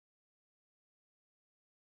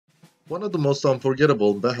One of the most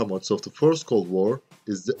unforgettable behemoths of the First Cold War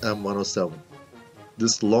is the M107.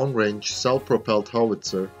 This long-range, self-propelled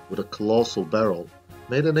howitzer with a colossal barrel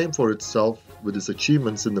made a name for itself with its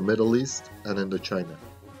achievements in the Middle East and Indochina.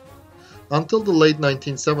 Until the late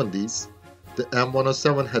 1970s, the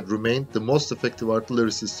M107 had remained the most effective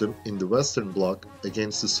artillery system in the Western Bloc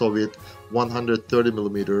against the Soviet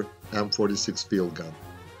 130mm M46 field gun.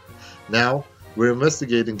 Now, we're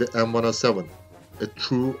investigating the M107, a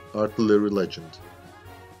true artillery legend.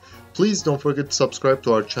 Please don't forget to subscribe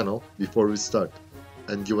to our channel before we start,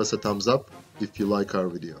 and give us a thumbs up if you like our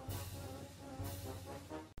video.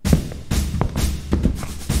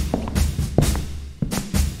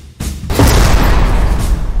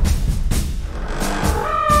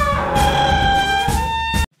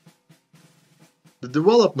 The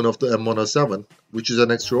development of the M107, which is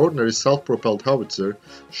an extraordinary self-propelled howitzer,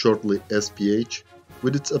 shortly SPH,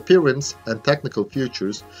 with its appearance and technical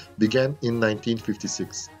features, began in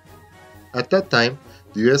 1956. At that time,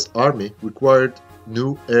 the US Army required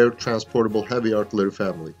new air transportable heavy artillery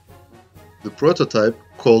family. The prototype,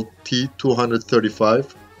 called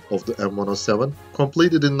T-235 of the M107,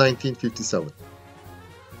 completed in 1957.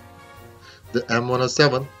 The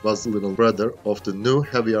M107 was the little brother of the new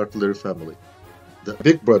heavy artillery family. The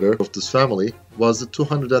big brother of this family was the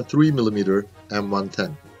 203mm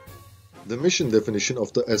M110. The mission definition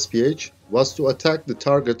of the SPH was to attack the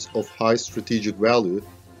targets of high strategic value,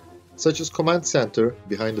 such as command center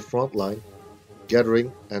behind the front line,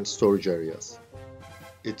 gathering and storage areas.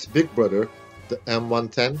 Its big brother, the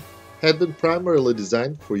M110, had been primarily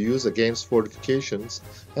designed for use against fortifications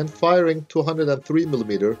and firing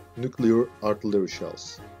 203mm nuclear artillery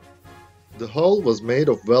shells. The hull was made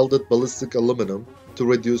of welded ballistic aluminum to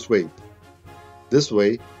reduce weight. This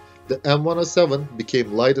way, the M107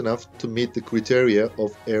 became light enough to meet the criteria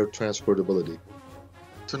of air transportability.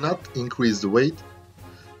 To not increase the weight,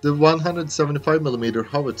 the 175mm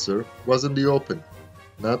howitzer was in the open,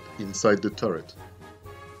 not inside the turret.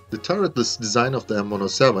 The turretless design of the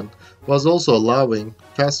M107 was also allowing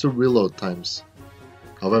faster reload times.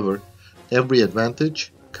 However, every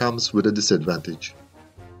advantage comes with a disadvantage.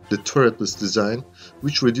 The turretless design,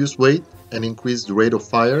 which reduced weight and increased the rate of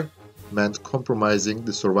fire, meant compromising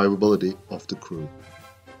the survivability of the crew.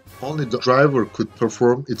 Only the driver could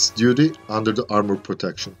perform its duty under the armor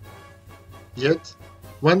protection. Yet,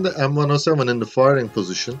 when the M107 in the firing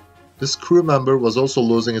position, this crew member was also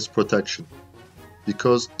losing its protection,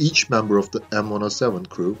 because each member of the M107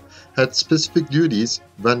 crew had specific duties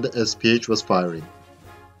when the SPH was firing.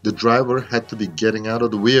 The driver had to be getting out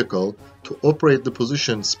of the vehicle to operate the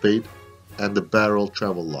position spade and the barrel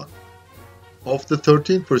travel lock. Of the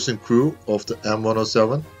 13-person crew of the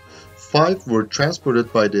M107, 5 were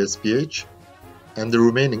transported by the SPH and the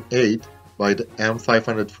remaining 8 by the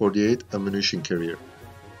M548 ammunition carrier.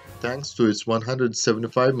 Thanks to its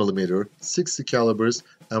 175mm 60 calibers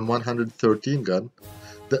M113 gun,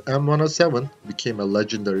 the M107 became a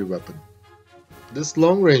legendary weapon. This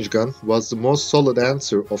long-range gun was the most solid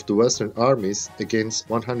answer of the Western armies against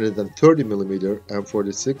 130mm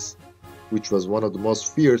M46, which was one of the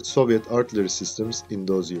most feared Soviet artillery systems in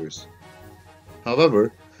those years.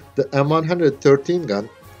 However, the M113 gun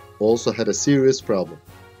also had a serious problem.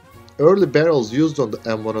 Early barrels used on the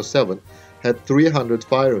M107 had 300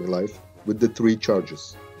 firing life with the 3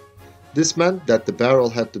 charges. This meant that the barrel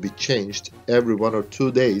had to be changed every 1 or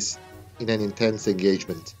 2 days in an intense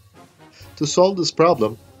engagement. To solve this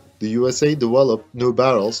problem, the USA developed new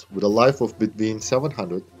barrels with a life of between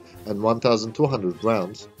 700 and 1,200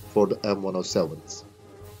 rounds for the M107s.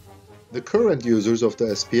 The current users of the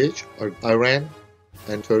SPH are Iran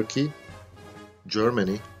and Turkey,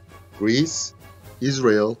 Germany, Greece,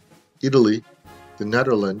 Israel, Italy, the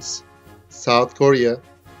Netherlands, South Korea,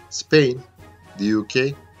 Spain, the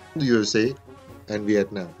UK, the USA, and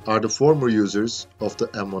Vietnam are the former users of the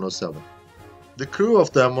M107. The crew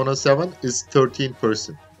of the M107 is 13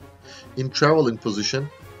 person. In traveling position,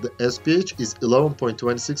 the SPH is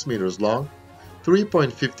 11.26 meters long,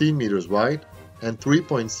 3.15 meters wide, and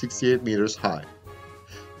 3.68 meters high.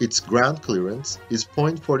 Its ground clearance is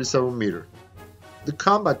 0.47 meter. The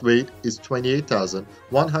combat weight is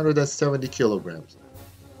 28,170 kilograms.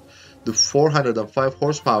 The 405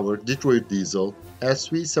 horsepower Detroit diesel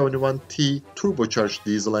SV71T turbocharged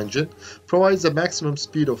diesel engine provides a maximum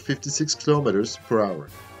speed of 56 km per hour.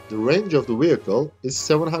 The range of the vehicle is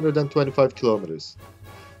 725 km.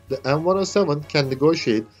 The M107 can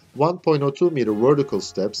negotiate 1.02 meter vertical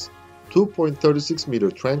steps, 2.36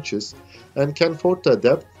 meter trenches, and can fort a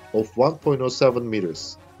depth of 1.07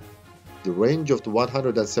 meters. The range of the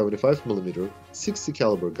 175mm 60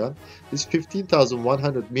 caliber gun is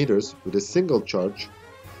 15,100 meters with a single charge,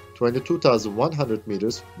 22,100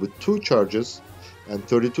 meters with 2 charges, and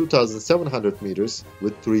 32,700 meters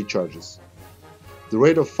with 3 charges. The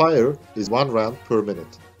rate of fire is 1 round per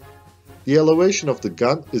minute. The elevation of the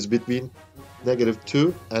gun is between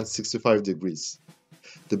 -2 and 65 degrees.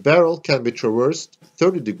 The barrel can be traversed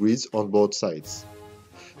 30 degrees on both sides.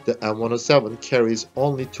 The M107 carries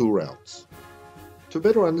only 2 rounds. To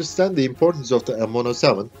better understand the importance of the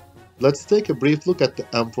M107, let's take a brief look at the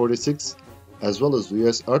M46 as well as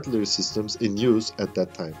US artillery systems in use at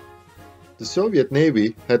that time. The Soviet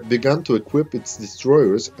Navy had begun to equip its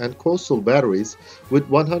destroyers and coastal batteries with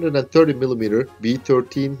 130mm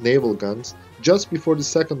B-13 naval guns just before the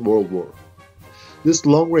Second World War. This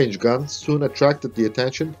long-range gun soon attracted the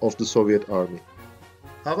attention of the Soviet Army.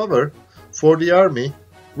 However, for the Army,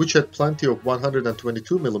 which had plenty of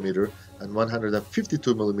 122mm and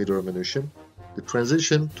 152mm ammunition, the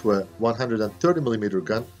transition to a 130mm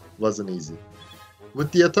gun wasn't easy.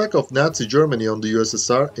 With the attack of Nazi Germany on the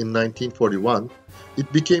USSR in 1941, it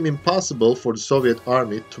became impossible for the Soviet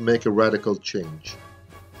Army to make a radical change.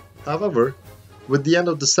 However, with the end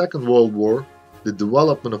of the Second World War, the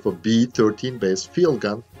development of a B-13 based field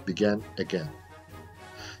gun began again.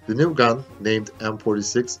 The new gun, named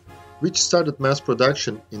M46, which started mass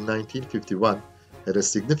production in 1951, had a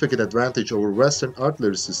significant advantage over Western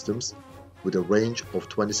artillery systems with a range of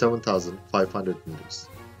 27,500 meters.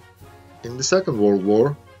 In the Second World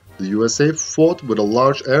War, the USA fought with a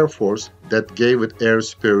large air force that gave it air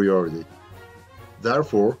superiority.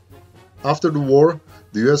 Therefore, after the war,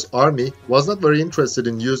 the US Army was not very interested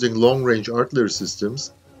in using long-range artillery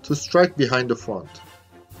systems to strike behind the front.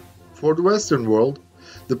 For the Western world,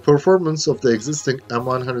 the performance of the existing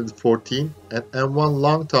M114 and M1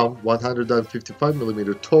 long-tom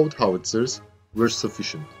 155mm towed howitzers were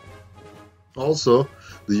sufficient. Also,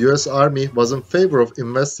 the US Army was in favor of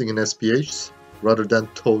investing in SPHs rather than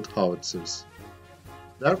towed howitzers.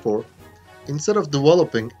 Therefore, instead of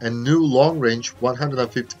developing a new long-range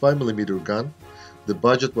 155mm gun, the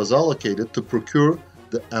budget was allocated to procure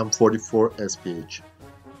the M44 SPH.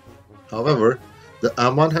 However, the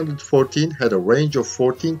M114 had a range of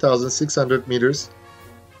 14,600 meters,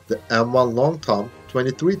 the M1 Long Tom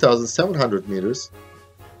 23,700 meters,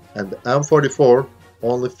 and the M44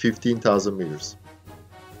 only 15,000 meters.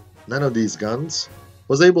 None of these guns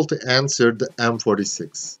was able to answer the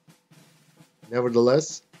M46.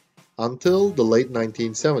 Nevertheless, until the late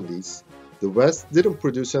 1970s, the West didn't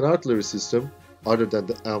produce an artillery system other than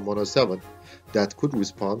the M107 that could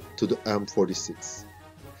respond to the M46.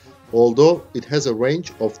 Although it has a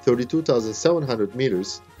range of 32,700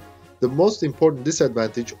 meters, the most important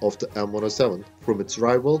disadvantage of the M107 from its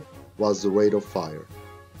rival was the rate of fire.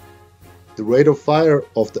 The rate of fire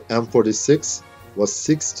of the M46 was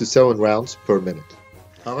 6 to 7 rounds per minute.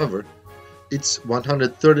 However, its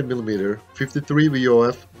 130mm 53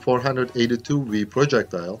 VOF 482V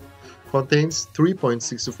projectile contains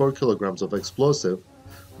 3.64 kilograms of explosive,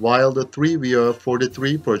 while the 3 VOF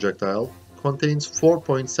 43 projectile contains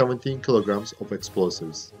 4.17 kilograms of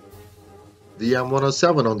explosives. The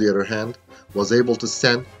M107, on the other hand, was able to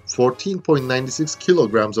send 14.96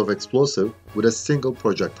 kilograms of explosive with a single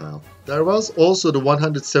projectile. There was also the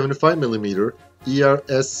 175mm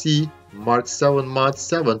ERSC Mark 7 Mod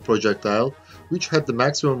 7 projectile, which had the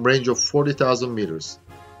maximum range of 40,000 meters.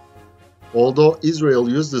 Although Israel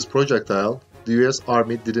used this projectile, the US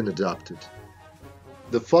Army didn't adopt it.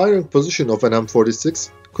 The firing position of an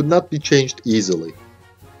M46 could not be changed easily.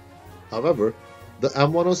 However, the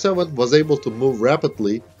M107 was able to move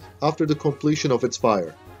rapidly after the completion of its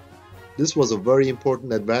fire. This was a very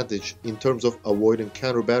important advantage in terms of avoiding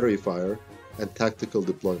counter-battery fire and tactical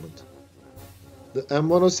deployment. The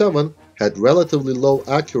M107 had relatively low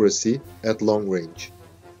accuracy at long range.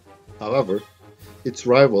 However, its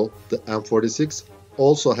rival, the M46,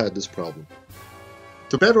 also had this problem.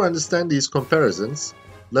 To better understand these comparisons,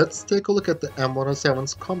 let's take a look at the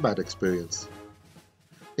M107's combat experience.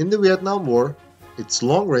 In the Vietnam War, its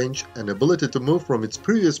long range and ability to move from its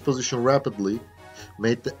previous position rapidly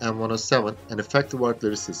made the M107 an effective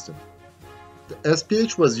artillery system. The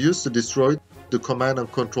SPH was used to destroy the command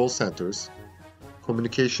and control centers,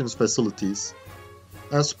 communications facilities,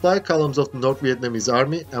 and supply columns of the North Vietnamese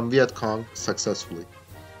Army and Viet Cong successfully.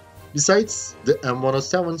 Besides, the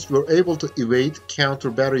M107s were able to evade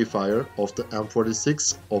counter-battery fire of the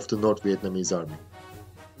M46 of the North Vietnamese Army.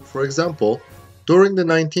 For example, during the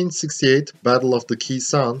 1968 Battle of the Khe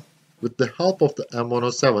Sanh, with the help of the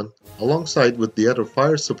M107 alongside with the other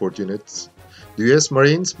fire support units, The US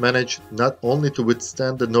Marines managed not only to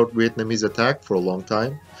withstand the North Vietnamese attack for a long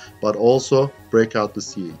time, but also break out the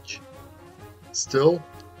siege. Still,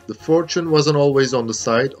 the fortune wasn't always on the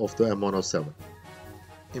side of the M107.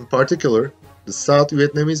 In particular, the South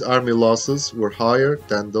Vietnamese army losses were higher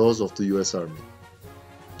than those of the US Army.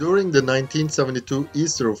 During the 1972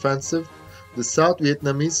 Easter Offensive, the South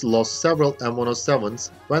Vietnamese lost several M107s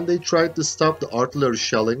when they tried to stop the artillery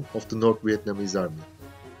shelling of the North Vietnamese Army.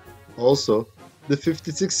 Also, the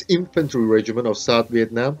 56th Infantry Regiment of South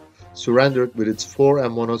Vietnam surrendered with its 4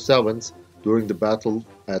 M107s during the battle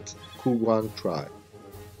at Cu Quang Tri.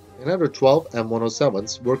 Another 12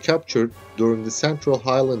 M107s were captured during the Central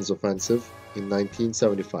Highlands Offensive in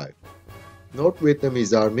 1975. North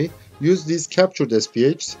Vietnamese Army used these captured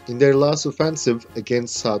SPHs in their last offensive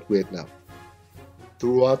against South Vietnam.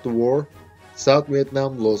 Throughout the war, South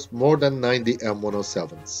Vietnam lost more than 90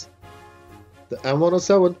 M107s. The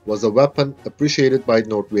M107 was a weapon appreciated by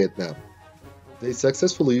North Vietnam. They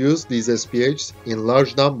successfully used these SPHs in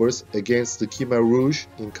large numbers against the Khmer Rouge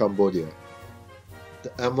in Cambodia. The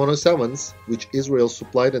M107s, which Israel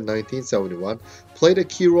supplied in 1971, played a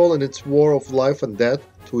key role in its war of life and death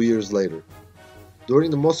 2 years later. During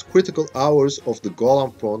the most critical hours of the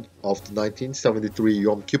Golan Front of the 1973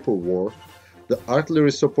 Yom-Kippur War, the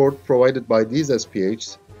artillery support provided by these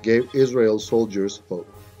SPHs gave Israel soldiers hope.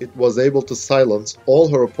 It was able to silence all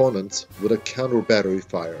her opponents with a counter-battery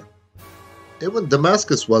fire. Even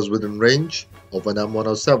Damascus was within range of an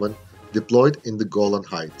M107 deployed in the Golan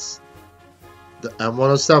Heights. The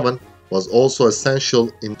M107 was also essential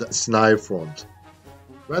in the Sinai front.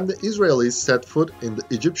 When the Israelis set foot in the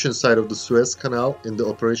Egyptian side of the Suez Canal in the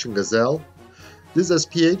Operation Gazelle, these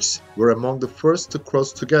SPHs were among the first to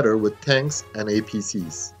cross together with tanks and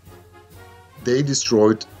APCs. They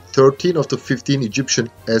destroyed 13 of the 15 Egyptian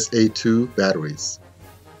SA-2 batteries.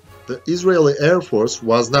 The Israeli Air Force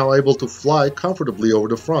was now able to fly comfortably over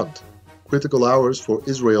the front. Critical hours for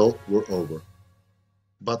Israel were over.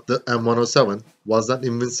 But the M107 was not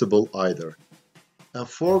invincible either. A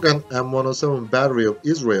 4-gun M107 battery of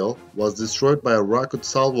Israel was destroyed by a rocket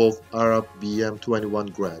salvo of Arab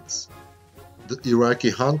BM-21 Grads. The Iraqi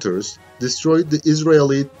Hunters destroyed the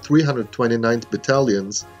Israeli 329th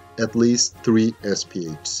Battalion's at least 3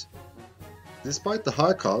 SPHs. Despite the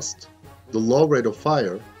high cost, the low rate of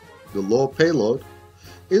fire, the low payload,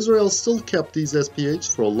 Israel still kept these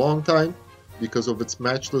SPHs for a long time because of its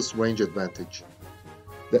matchless range advantage.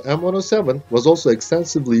 The M107 was also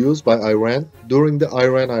extensively used by Iran during the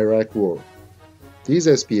Iran-Iraq War. These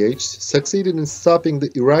SPHs succeeded in stopping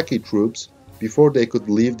the Iraqi troops before they could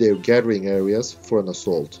leave their gathering areas for an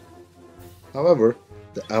assault. However,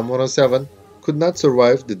 the M107 could not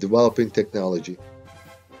survive the developing technology.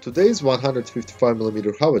 Today's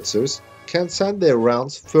 155mm howitzers can send their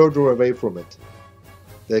rounds further away from it.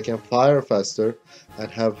 They can fire faster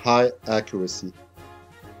and have high accuracy.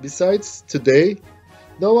 Besides, today,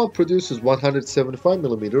 no one produces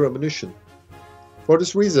 175mm ammunition. For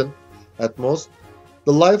this reason, at most,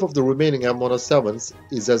 the life of the remaining M107s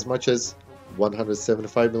is as much as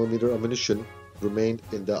 175mm ammunition remained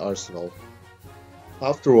in the arsenal.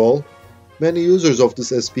 After all, many users of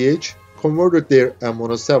this SPH converted their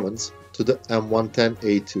M107s to the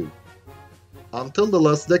M110A2. Until the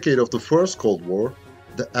last decade of the First Cold War,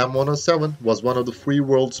 the M107 was one of the free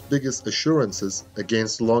world's biggest assurances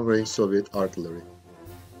against long-range Soviet artillery.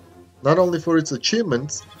 Not only for its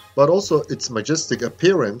achievements, but also its majestic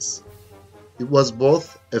appearance, it was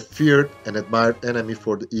both a feared and admired enemy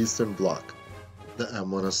for the Eastern Bloc. The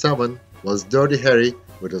M107 was Dirty Harry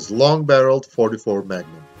with his long-barreled .44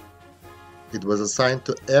 Magnum. It was assigned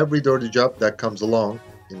to every dirty job that comes along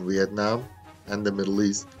in Vietnam and the Middle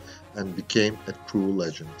East and became a true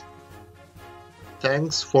legend.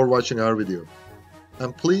 Thanks for watching our video.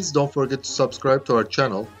 And please don't forget to subscribe to our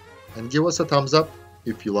channel and give us a thumbs up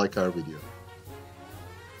if you like our video.